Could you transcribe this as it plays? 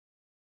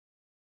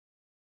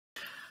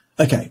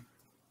Okay,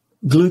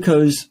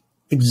 glucose,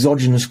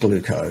 exogenous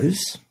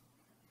glucose,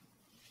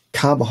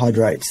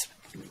 carbohydrates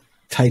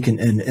taken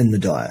in the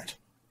diet.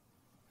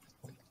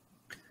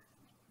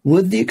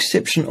 With the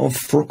exception of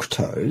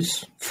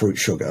fructose, fruit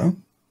sugar,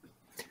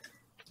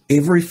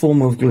 every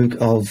form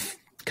of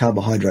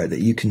carbohydrate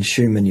that you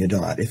consume in your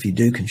diet, if you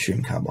do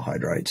consume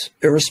carbohydrates,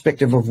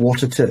 irrespective of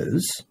what it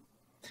is,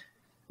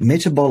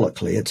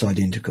 metabolically it's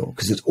identical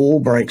because it all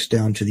breaks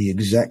down to the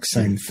exact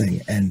same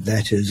thing, and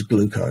that is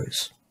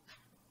glucose.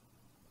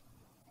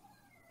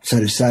 So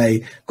to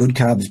say good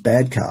carbs,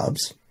 bad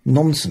carbs,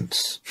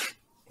 nonsense.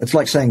 It's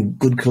like saying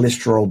good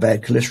cholesterol,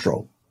 bad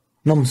cholesterol.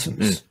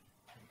 Nonsense.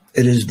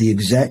 It is the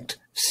exact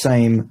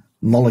same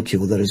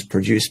molecule that is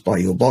produced by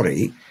your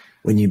body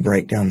when you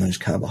break down those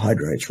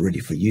carbohydrates ready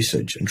for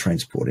usage and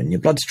transport in your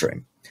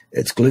bloodstream.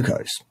 It's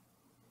glucose.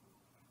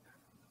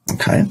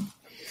 Okay?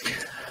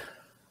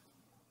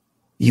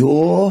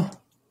 Your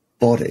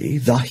body,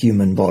 the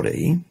human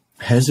body,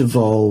 has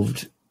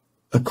evolved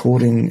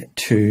according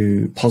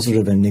to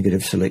positive and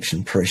negative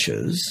selection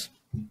pressures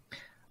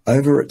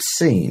over, it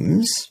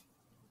seems,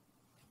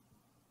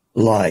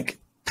 like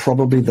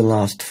probably the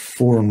last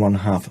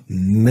 4.5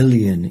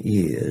 million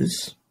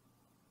years,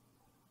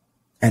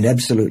 and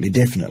absolutely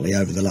definitely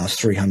over the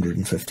last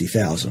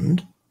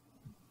 350,000,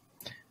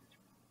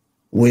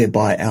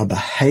 whereby our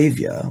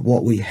behavior,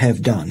 what we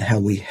have done, how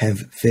we have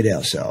fed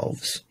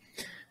ourselves,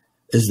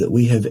 is that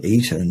we have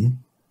eaten,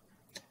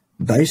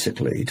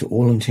 basically, to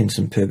all intents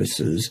and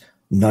purposes,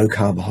 no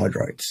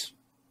carbohydrates.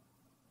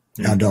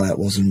 Our diet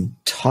was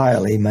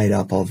entirely made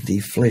up of the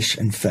flesh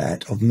and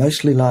fat of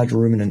mostly large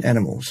ruminant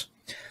animals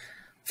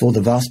for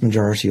the vast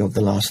majority of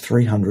the last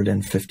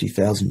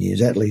 350,000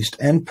 years at least,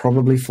 and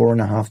probably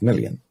 4.5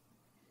 million.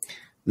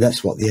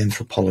 That's what the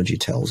anthropology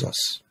tells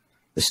us.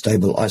 The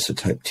stable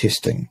isotope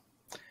testing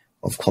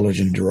of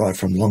collagen derived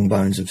from long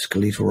bones of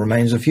skeletal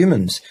remains of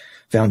humans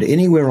found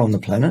anywhere on the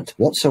planet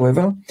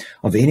whatsoever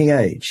of any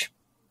age,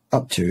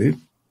 up to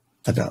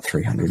about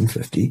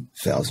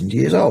 350,000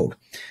 years old,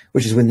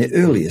 which is when the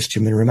earliest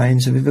human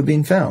remains have ever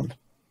been found.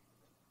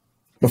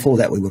 Before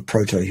that, we were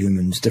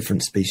proto-humans,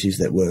 different species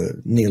that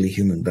were nearly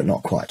human, but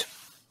not quite.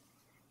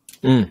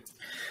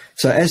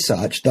 So as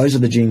such, those are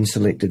the genes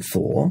selected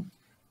for.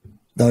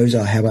 Those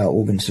are how our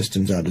organ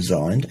systems are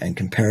designed, and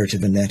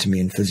comparative anatomy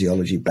and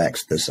physiology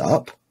backs this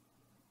up.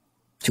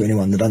 To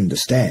anyone that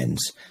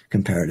understands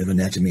comparative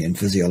anatomy and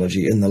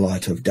physiology in the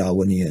light of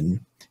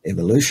Darwinian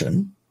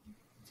evolution,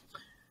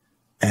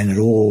 and it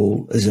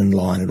all is in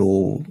line, it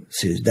all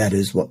says that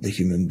is what the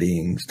human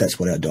beings, that's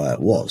what our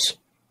diet was.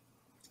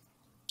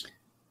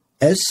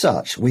 As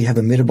such, we have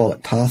a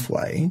metabolic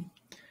pathway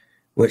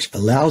which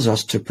allows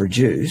us to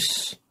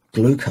produce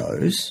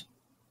glucose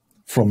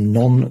from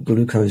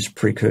non-glucose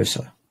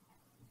precursor.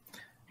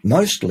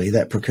 Mostly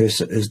that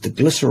precursor is the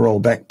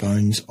glycerol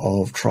backbones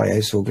of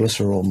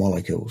triacylglycerol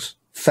molecules,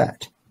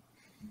 fat.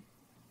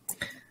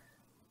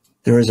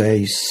 There is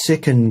a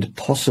second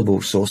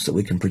possible source that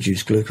we can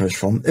produce glucose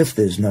from if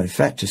there's no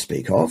fat to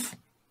speak of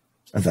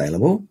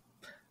available,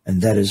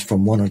 and that is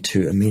from 1 or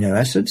 2 amino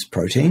acids,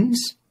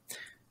 proteins,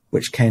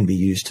 which can be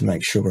used to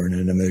make sugar in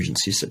an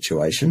emergency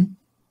situation,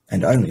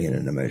 and only in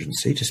an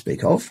emergency to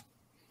speak of,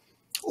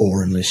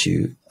 or unless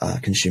you are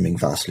consuming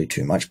vastly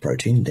too much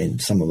protein, then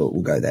some of it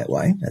will go that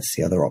way. That's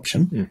the other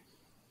option.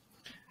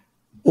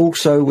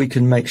 Also, we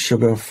can make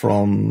sugar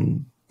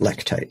from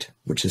lactate,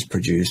 which is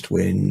produced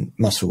when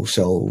muscle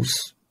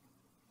cells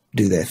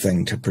do their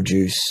thing to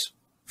produce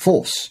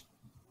force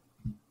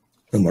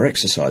when we're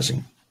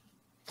exercising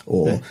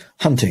or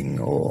hunting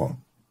or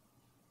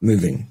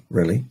moving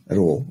really at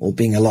all, or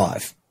being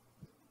alive,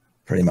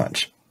 pretty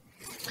much.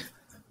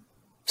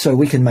 So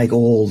we can make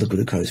all the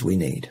glucose we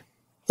need,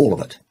 all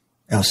of it,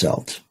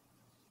 ourselves.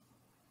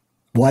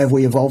 Why have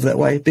we evolved that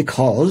way?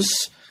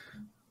 Because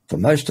for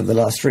most of the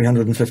last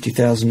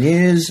 350,000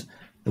 years,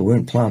 there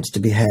weren't plants to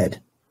be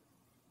had.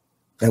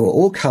 They were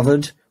all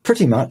covered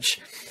pretty much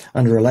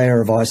under a layer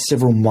of ice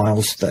several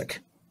miles thick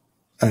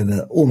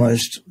over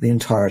almost the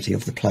entirety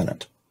of the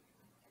planet.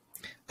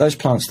 Those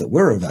plants that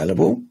were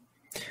available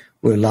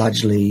were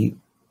largely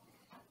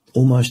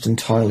almost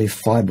entirely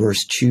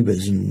fibrous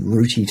tubers and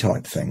rooty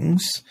type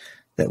things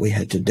that we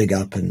had to dig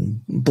up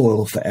and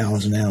boil for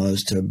hours and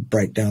hours to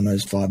break down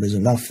those fibers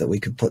enough that we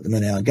could put them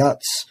in our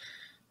guts,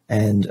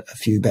 and a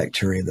few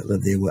bacteria that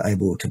live there were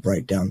able to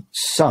break down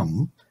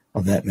some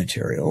of that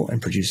material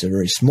and produce a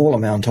very small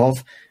amount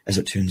of, as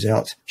it turns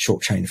out,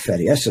 short-chain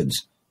fatty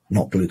acids,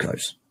 not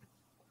glucose.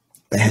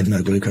 They had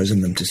no glucose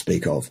in them to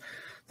speak of.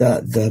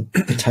 The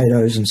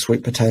potatoes and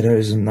sweet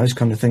potatoes and those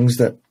kind of things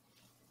that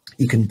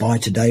you can buy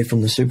today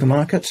from the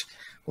supermarket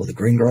or the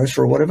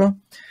greengrocer or whatever,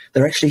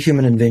 they're actually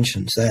human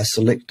inventions. They are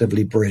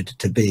selectively bred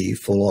to be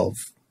full of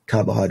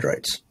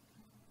carbohydrates.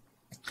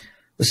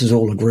 This is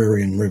all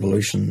agrarian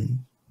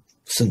revolution,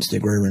 since the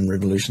agrarian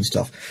revolution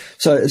stuff.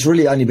 So it's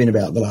really only been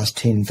about the last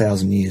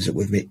 10,000 years that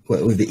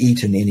we've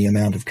eaten any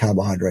amount of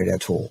carbohydrate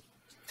at all.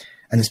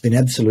 And it's been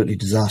absolutely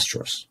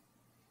disastrous.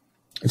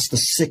 It's the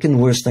second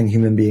worst thing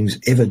human beings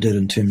ever did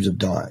in terms of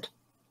diet,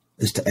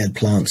 is to add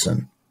plants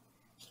in.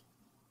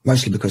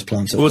 mostly because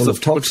plants are full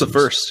of toxins. What's the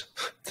first?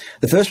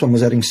 The first one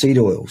was adding seed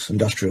oils,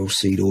 industrial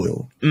seed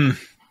oil.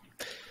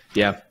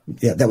 Yeah.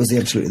 Yeah, that was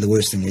absolutely the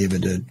worst thing we ever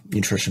did,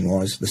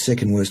 nutrition-wise. The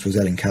second worst was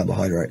adding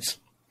carbohydrates.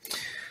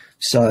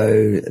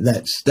 So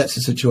that's the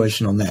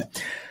situation on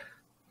that.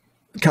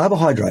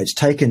 Carbohydrates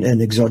taken in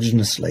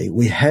exogenously,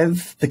 we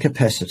have the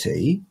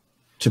capacity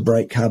to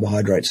break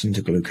carbohydrates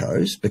into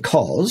glucose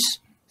because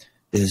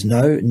there's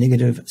no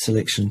negative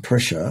selection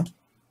pressure,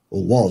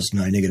 or was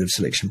no negative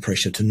selection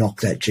pressure to knock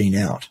that gene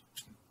out.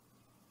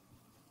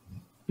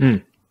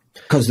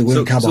 Because there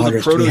weren't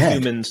carbohydrates to be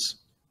had.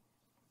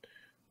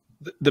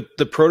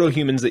 The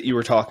proto-humans that you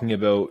were talking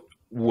about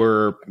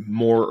were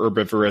more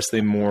herbivorous.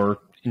 They more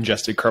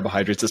ingested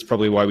carbohydrates. That's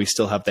probably why we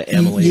still have the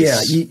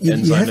amylase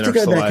enzyme in our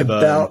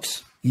saliva.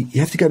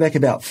 You have to go back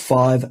about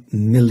 5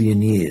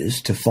 million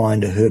years to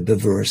find a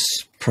herbivorous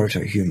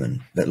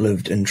proto-human that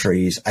lived in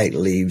trees, ate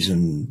leaves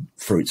and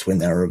fruits when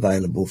they were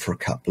available for a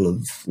couple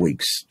of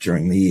weeks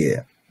during the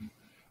year.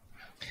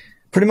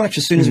 Pretty much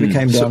as soon as we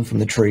came down from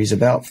the trees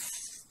about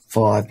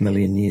 5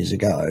 million years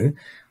ago,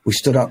 we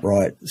stood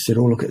upright, said,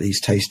 oh, look at these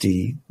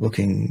tasty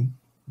looking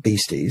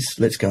beasties.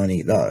 Let's go and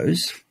eat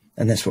those.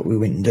 And that's what we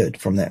went and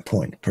did from that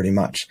point, pretty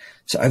much.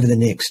 So over the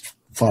next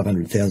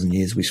 500,000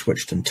 years, we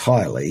switched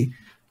entirely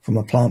from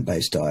a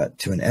plant-based diet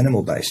to an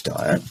animal-based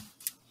diet.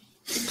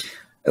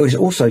 It was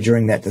also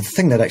during that, the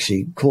thing that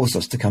actually caused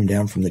us to come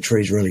down from the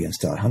trees really and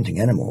start hunting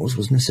animals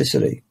was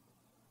necessity.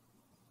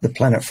 The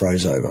planet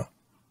froze over.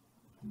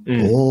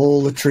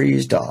 All the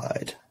trees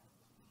died.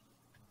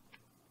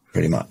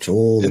 Pretty much.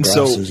 All the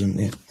grasses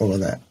and all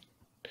of that.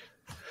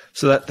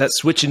 So that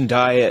switch in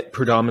diet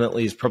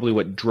predominantly is probably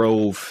what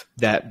drove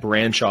that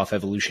branch off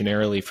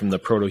evolutionarily from the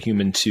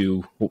proto-human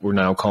to what we're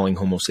now calling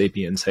Homo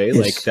sapiens. Hey, yes,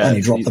 like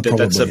that.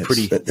 That's a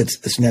pretty.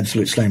 It's an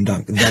absolute slam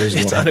dunk. That is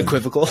it's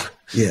unequivocal.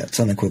 Yeah, it's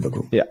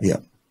unequivocal. Yeah,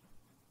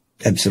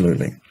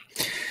 absolutely.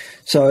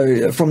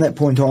 So from that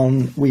point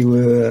on, we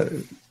were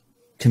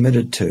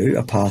committed to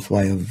a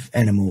pathway of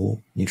animal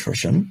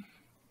nutrition,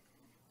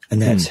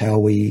 and that's how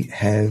we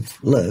have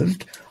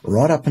lived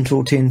right up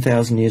until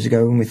 10,000 years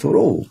ago when we thought,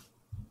 oh,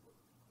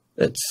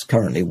 it's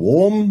currently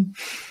warm,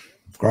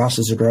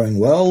 grasses are growing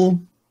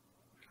well,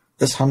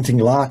 this hunting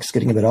lark's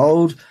getting a bit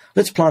old,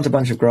 let's plant a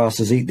bunch of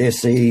grasses, eat their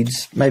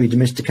seeds, maybe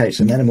domesticate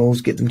some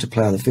animals, get them to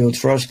plough the fields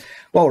for us.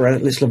 While we're at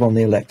it, let's live on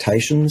their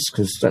lactations,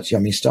 because that's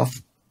yummy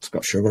stuff. It's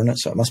got sugar in it,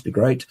 so it must be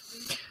great.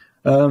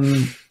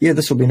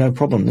 This will be no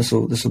problem. This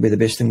will be the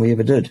best thing we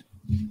ever did.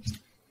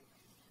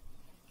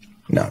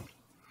 No.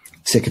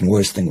 Second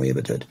worst thing we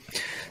ever did.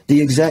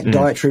 The exact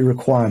dietary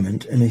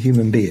requirement in a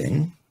human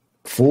being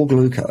for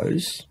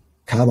glucose,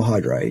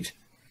 carbohydrate,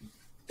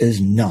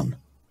 is none.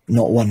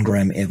 Not 1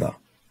 gram ever.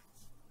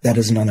 That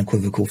is an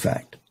unequivocal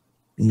fact.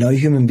 No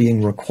human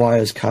being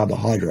requires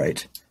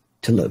carbohydrate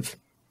to live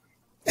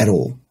at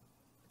all.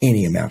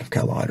 Any amount of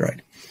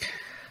carbohydrate.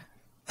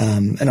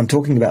 And I'm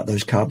talking about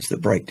those carbs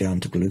that break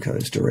down to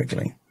glucose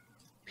directly.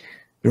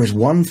 There is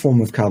one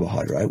form of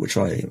carbohydrate, which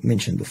I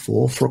mentioned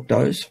before,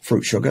 fructose,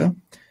 fruit sugar,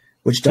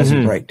 which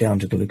doesn't break down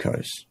to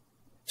glucose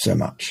so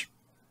much.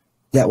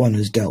 That one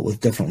is dealt with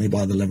differently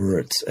by the liver.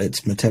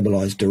 It's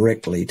metabolized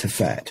directly to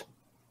fat.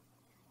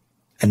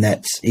 And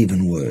that's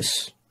even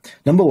worse.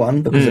 Number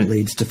one, because it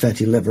leads to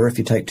fatty liver if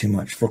you take too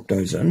much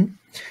fructose in.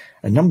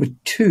 And number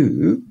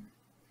two,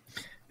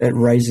 it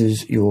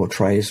raises your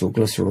trace or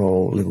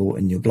glycerol level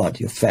in your blood,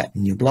 your fat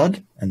in your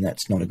blood, and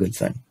that's not a good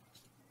thing.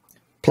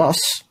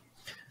 Plus,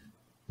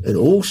 it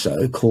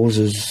also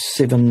causes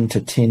 7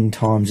 to 10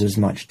 times as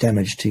much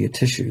damage to your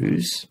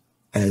tissues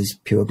as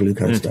pure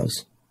glucose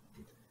does.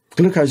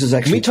 Glucose is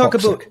actually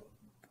toxic.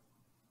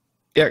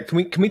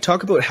 Can we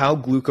talk about how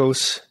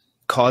glucose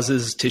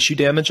causes tissue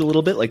damage a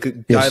little bit?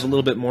 Like dive a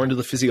little bit more into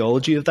the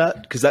physiology of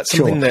that? Because that's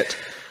something that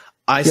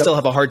I still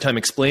have a hard time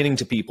explaining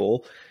to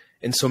people.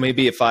 And so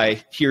maybe if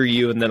I hear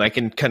you and then I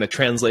can kind of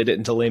translate it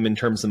into layman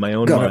terms in my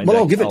own mind. Well,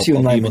 I'll give it to you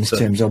in layman's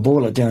terms. I'll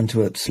boil it down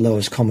to its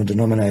lowest common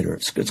denominator.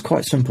 It's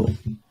quite simple.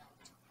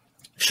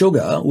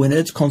 Sugar, when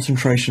its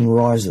concentration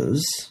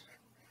rises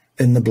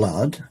in the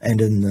blood and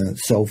in the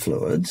cell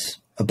fluids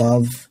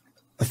above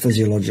a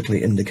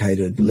physiologically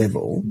indicated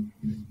level,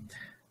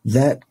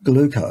 that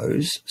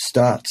glucose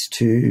starts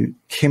to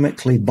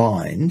chemically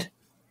bind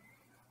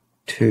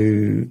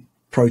to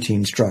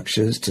protein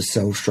structures, to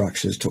cell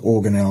structures, to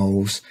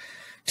organelles,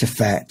 to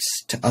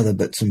fats, to other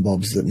bits and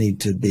bobs that need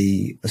to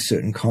be a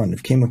certain kind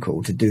of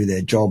chemical to do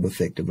their job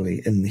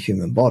effectively in the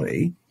human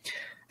body.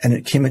 And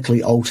it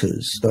chemically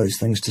alters those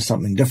things to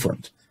something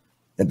different.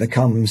 It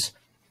becomes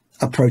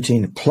a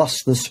protein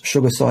plus this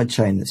sugar side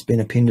chain that's been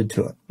appended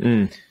to it.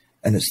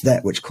 And it's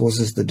that which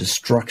causes the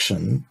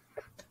destruction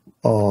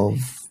of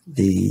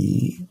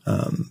the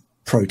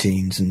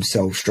proteins and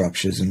cell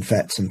structures and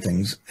fats and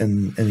things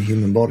in the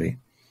human body,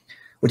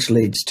 which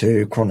leads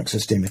to chronic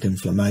systemic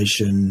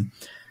inflammation,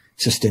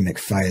 systemic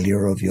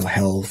failure of your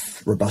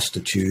health,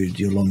 robustitude,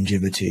 your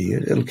longevity.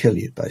 It'll kill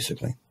you,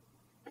 basically.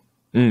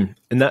 And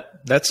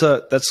that's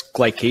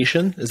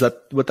glycation? Is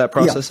that what that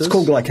process is? It's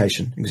called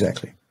glycation,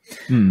 exactly.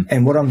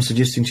 And what I'm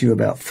suggesting to you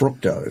about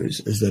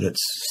fructose is that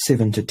it's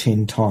 7 to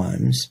 10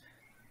 times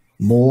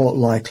more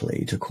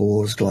likely to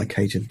cause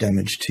glycative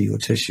damage to your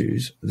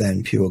tissues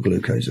than pure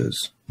glucose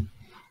is.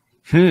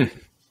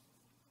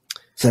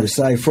 So to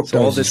say fructose,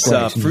 so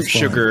all this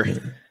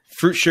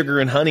fruit sugar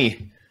and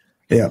honey.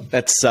 Yeah,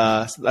 that's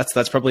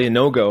probably a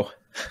no-go.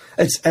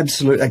 It's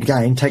absolute.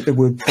 Again, take the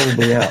word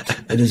probably out.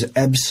 It is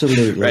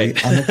absolutely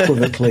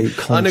unequivocally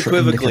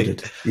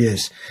contraindicated.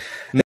 Yes.